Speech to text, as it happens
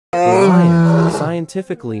The lion,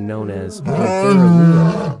 scientifically known as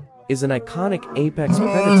Panthera, is an iconic apex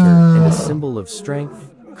predator and a symbol of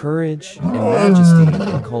strength, courage, and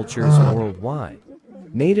majesty in cultures worldwide.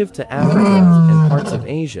 Native to Africa and parts of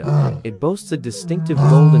Asia, it boasts a distinctive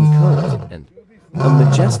golden coat and a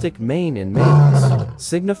majestic mane in males,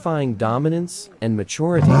 signifying dominance and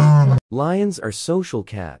maturity. Lions are social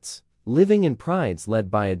cats, living in prides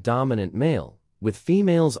led by a dominant male, with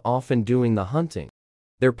females often doing the hunting.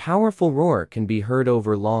 Their powerful roar can be heard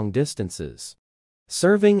over long distances,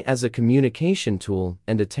 serving as a communication tool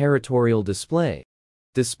and a territorial display.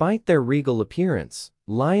 Despite their regal appearance,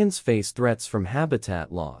 lions face threats from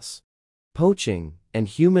habitat loss, poaching, and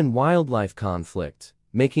human-wildlife conflict,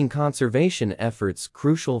 making conservation efforts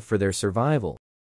crucial for their survival.